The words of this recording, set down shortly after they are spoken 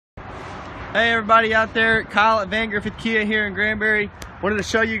Hey everybody out there, Kyle at Van Griffith Kia here in Granbury. Wanted to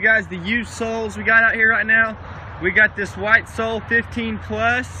show you guys the used Souls we got out here right now. We got this white Soul 15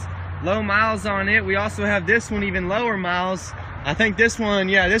 plus, low miles on it. We also have this one even lower miles. I think this one,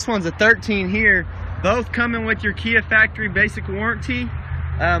 yeah, this one's a 13 here. Both coming with your Kia factory basic warranty.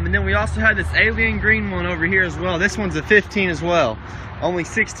 And then we also have this alien green one over here as well. This one's a 15 as well. Only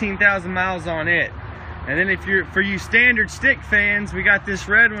 16,000 miles on it. And then for you standard stick fans, we got this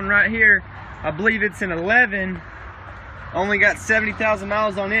red one right here. I believe it's an 11. Only got 70,000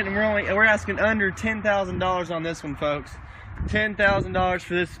 miles on it, and we're asking under $10,000 on this one, folks. $10,000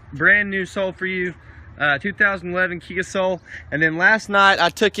 for this brand new Soul for you. 2011 Kia Soul. And then last night I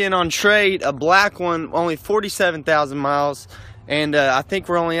took in on trade a black one, only 47,000 miles, and I think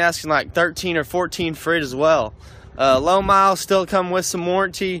we're only asking like 13 or 14 for it as well. Low miles, still come with some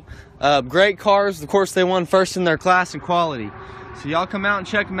warranty. Great cars. Of course, they won first in their class in quality. So y'all come out and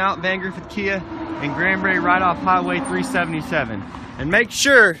check them out, Van Griffith Kia in Granbury, right off Highway 377. And make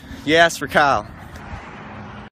sure you ask for Kyle.